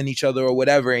were feeling each other or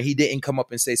whatever, and he didn't come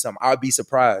up and say something, I'd be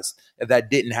surprised if that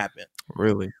didn't happen.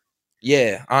 Really?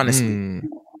 Yeah, honestly.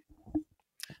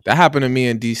 That happened to me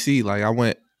in DC. Like I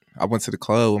went to the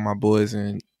club with my boys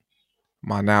and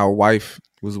my now wife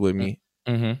was with me.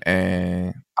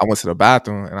 And I went to the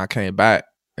bathroom and I came back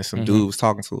and some dude was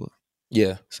talking to her.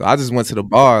 Yeah. So I just went to the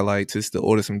bar like just to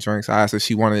order some drinks. I asked her if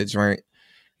she wanted a drink.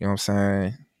 You know what I'm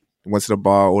saying? Went to the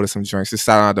bar, ordered some drinks. Just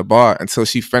sat down at the bar until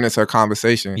she finished her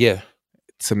conversation. Yeah.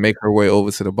 To make her way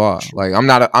over to the bar. Like I'm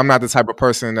not the type of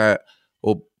person that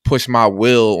will push my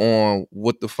will on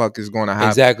what the fuck is going to happen.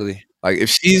 Exactly. Like if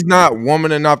she's not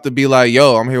woman enough to be like,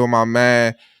 yo, I'm here with my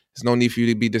man. There's no need for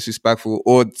you to be disrespectful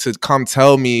or to come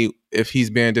tell me if he's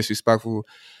being disrespectful,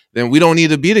 then we don't need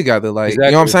to be together. Like, You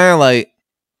know what I'm saying? Like,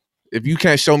 if you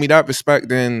can't show me that respect,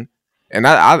 then, and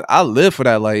I live for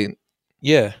that. Like,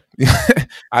 yeah,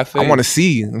 I want to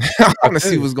see. I want to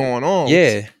see what's going on.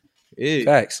 Yeah.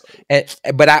 Facts.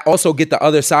 But I also get the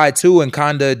other side too, and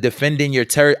kind of defending your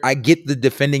I get the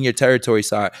defending your territory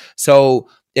side. So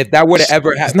if that were to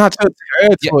ever happen, it's not your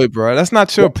territory, bro. That's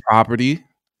not your property.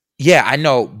 Yeah, I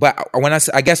know, but when I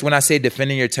say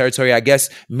defending your territory, I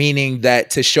guess meaning that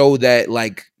to show that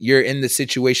like you're in the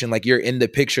situation, like you're in the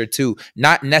picture too,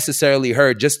 not necessarily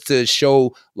her, just to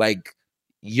show like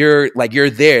you're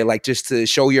there, like just to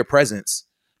show your presence.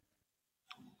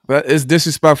 But it's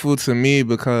disrespectful to me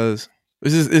because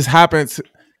it's happened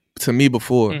to me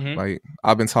before. Like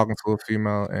I've been talking to a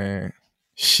female and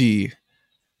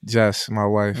Jess, my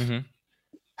wife,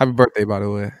 happy birthday by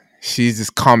the way. She's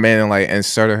just come in and like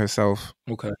inserted herself.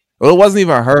 Okay. Well, it wasn't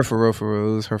even her for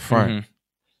real. It was her friend.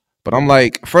 But I'm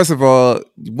like, first of all,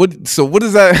 what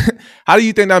is that? How do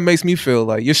you think that makes me feel?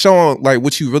 Like you're showing like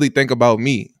what you really think about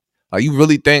me. Like you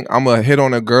really think I'm gonna hit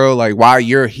on a girl like while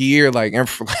you're here, like, and,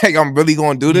 like I'm really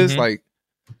gonna do this? Like,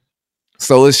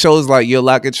 so it shows like your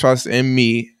lack of trust in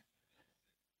me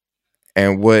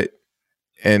and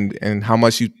and how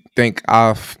much you think you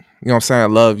know what I'm saying, I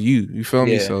love you. You feel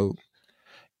me? So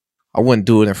I wouldn't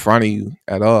do it in front of you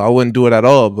at all. I wouldn't do it at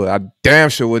all, but I damn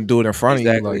sure wouldn't do it in front of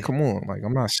you. Like, come on. Like,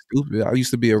 I'm not stupid. I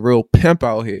used to be a real pimp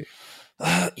out here.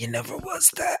 You never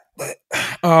was that, but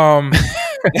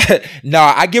no,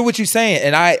 I get what you're saying,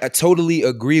 and I totally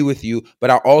agree with you, but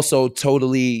I also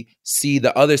totally see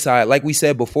the other side. Like we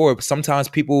said before, sometimes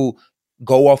people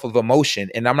go off of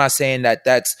emotion, and I'm not saying that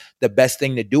that's the best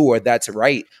thing to do or that's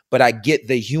right, but I get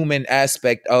the human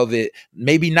aspect of it.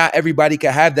 Maybe not everybody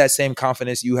can have that same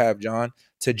confidence you have, John,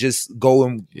 to just go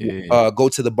and go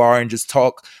to the bar and just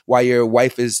talk while your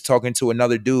wife is talking to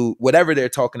another dude, whatever they're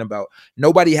talking about.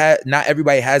 Not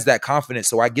everybody has that confidence.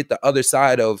 So I get the other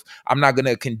side of, I'm not going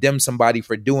to condemn somebody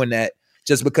for doing that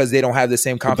just because they don't have the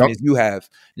same confidence you have.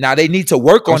 Now they need to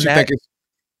work on that.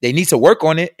 They need to work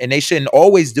on it, and they shouldn't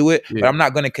always do it, but I'm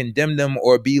not going to condemn them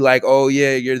or be like, oh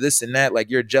yeah, you're this and that. Like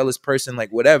you're a jealous person,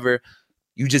 like whatever.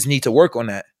 You just need to work on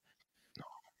that.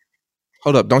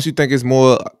 Hold up. Don't you think it's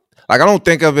more like, I don't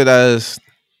think of it as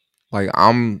like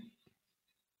I'm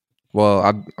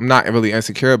not really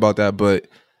insecure about that, but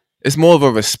it's more of a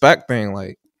respect thing.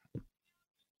 Like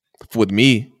with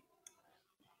me,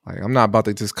 like I'm not about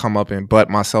to just come up and butt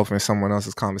myself in someone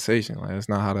else's conversation. Like that's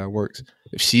not how that works.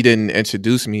 If she didn't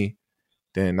introduce me,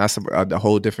 then that's a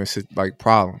whole different like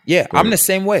problem. Yeah, but I'm the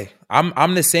same way.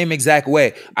 I'm the same exact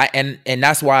way. And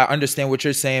that's why I understand what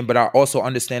you're saying, but I also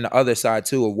understand the other side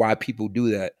too of why people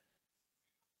do that.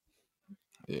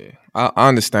 Yeah, I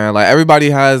understand. Like everybody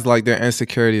has like their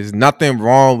insecurities. Nothing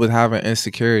wrong with having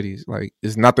insecurities. Like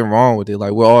there's nothing wrong with it.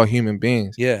 Like we're all human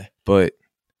beings. Yeah. But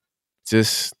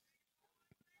just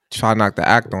try not to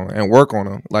act on it and work on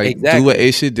them. Like Exactly. do what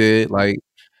Aisha did. Like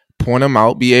point them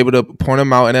out. Be able to point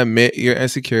them out and admit your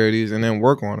insecurities, and then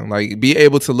work on them. Like be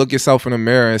able to look yourself in the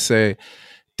mirror and say,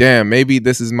 "Damn, maybe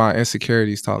this is my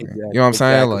insecurities talking." Exactly. You know what I'm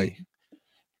saying? Like.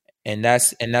 And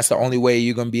that's the only way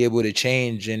you're gonna be able to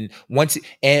change. And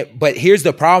but here's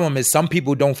the problem: is some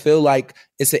people don't feel like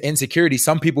it's an insecurity.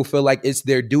 Some people feel like it's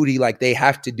their duty, like they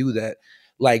have to do that.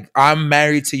 Like I'm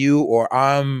married to you, or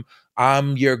I'm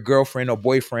your girlfriend or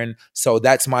boyfriend, so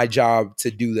that's my job to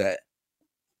do that.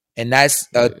 And that's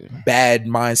a bad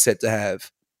mindset to have.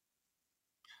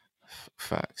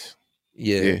 Facts.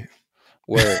 Yeah.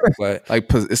 Word, but like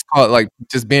it's called like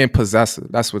just being possessive.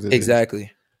 That's what it exactly. is.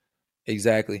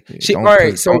 Exactly. Yeah, All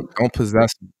right. So don't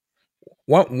possess.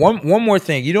 One more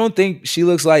thing. You don't think she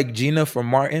looks like Gina from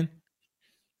Martin?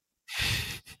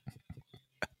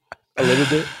 A little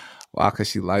bit. Why? Cause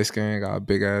she light skinned, got a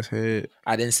big ass head.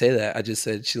 I didn't say that. I just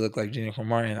said she looked like Gina from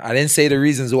Martin. I didn't say the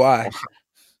reasons why.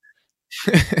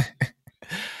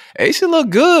 Hey, she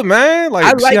look good, man. Like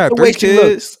I like she had the way 3 she kids.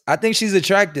 looks. I think she's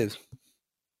attractive.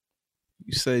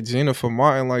 You say Gina from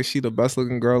Martin like she the best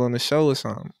looking girl on the show or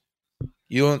something.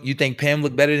 You think Pam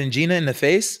looked better than Gina in the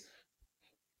face?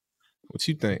 What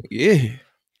you think? Yeah.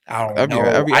 I don't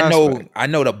know. I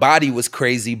know the body was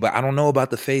crazy, but I don't know about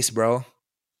the face, bro.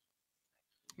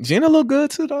 Gina look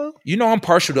good too, though. You know, I'm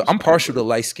partial to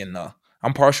light skin though.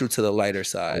 I'm partial to the lighter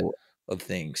side of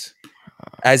things.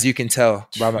 As you can tell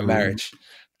by my marriage.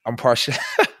 I'm partial.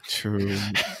 True.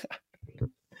 I'm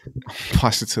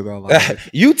partial to the lighter.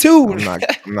 You too.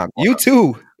 I'm not you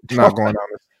too. I'm not going down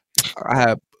this. I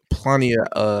have plenty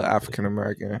of African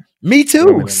American. Me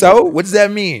too. So what does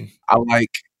that mean? I'm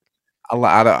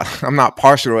not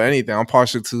partial to anything. I'm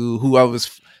partial to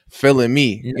whoever's feeling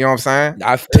me. You know what I'm saying?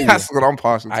 That's what I'm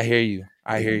partial to. I hear you.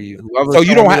 Whoever's so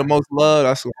you don't have the most love.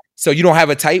 That's what. So you don't have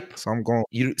a type. So I'm going.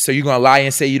 So you're gonna lie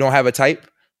and say you don't have a type?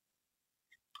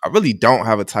 I really don't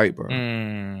have a type, bro.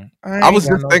 I was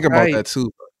just thinking about that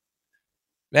too.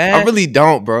 Man. I really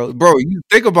don't, bro. Bro, you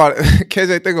think about it.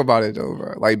 KJ, think about it though,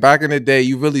 bro. Like back in the day,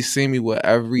 you really see me with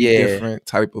every different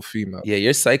type of female. Yeah,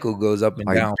 your cycle goes up and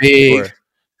like down. Big,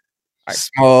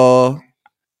 small,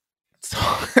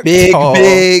 big, tall.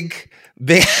 big.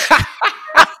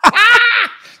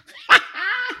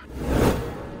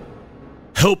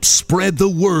 Help spread the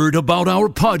word about our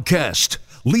podcast.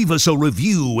 Leave us a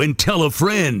review and tell a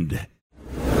friend.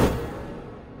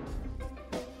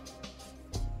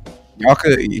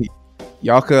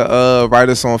 Y'all could write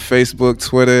us on Facebook,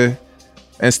 Twitter,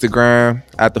 Instagram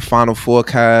at The Final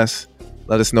Forecast.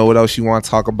 Let us know what else you want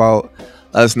to talk about.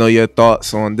 Let us know your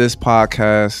thoughts on this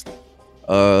podcast.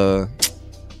 I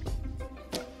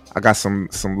got some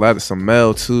letters, some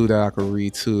mail too that I could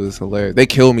read too. It's hilarious. They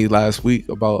killed me last week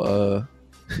about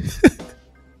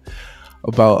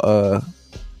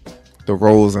the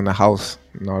roles in the house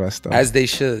and all that stuff. As they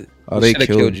should. Oh, they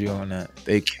killed you on that.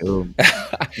 They killed me.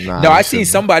 No, I seen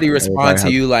somebody respond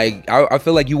to you like I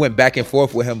feel like you went back and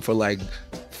forth with him for like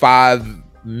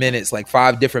 5 minutes, like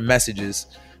 5 different messages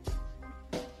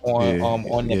on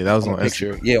that was on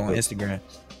picture. Instagram. Yeah, on Instagram.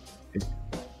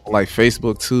 Like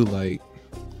Facebook too. Like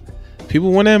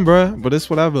people went in, bro, but it's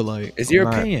whatever. Like it's your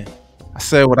opinion. I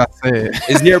said what I said.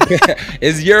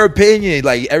 It's your opinion.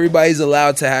 Like everybody's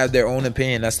allowed to have their own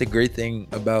opinion. That's the great thing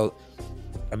about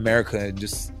America.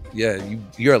 Just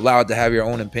you're allowed to have your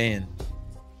own opinion.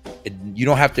 You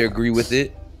don't have to agree with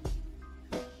it.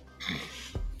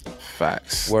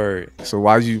 Facts. Word. So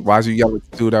why'd you yell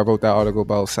at the dude that wrote that article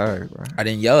about Sarah, bro? I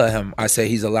didn't yell at him. I said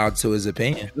he's allowed to his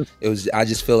opinion. I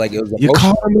just feel like it was. You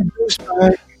called him a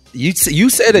douchebag. You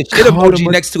said a shit emoji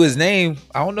next to his name.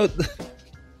 I don't know.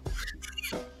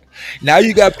 Now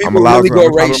you got people really go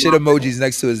write shit emojis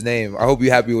next to his name. I hope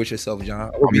you're happy with yourself, John.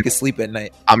 I hope you can sleep at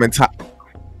night. I'm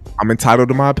entitled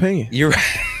to my opinion. You're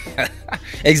right.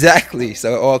 Exactly.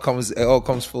 So it all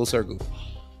comes full circle.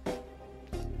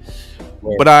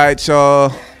 But all right,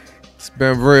 y'all. It's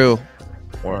been real.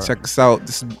 Word. Check us out.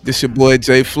 This your boy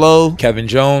J Flow. Kevin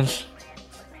Jones.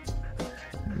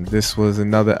 This was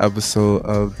another episode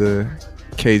of the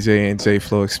KJ and J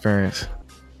Flow Experience.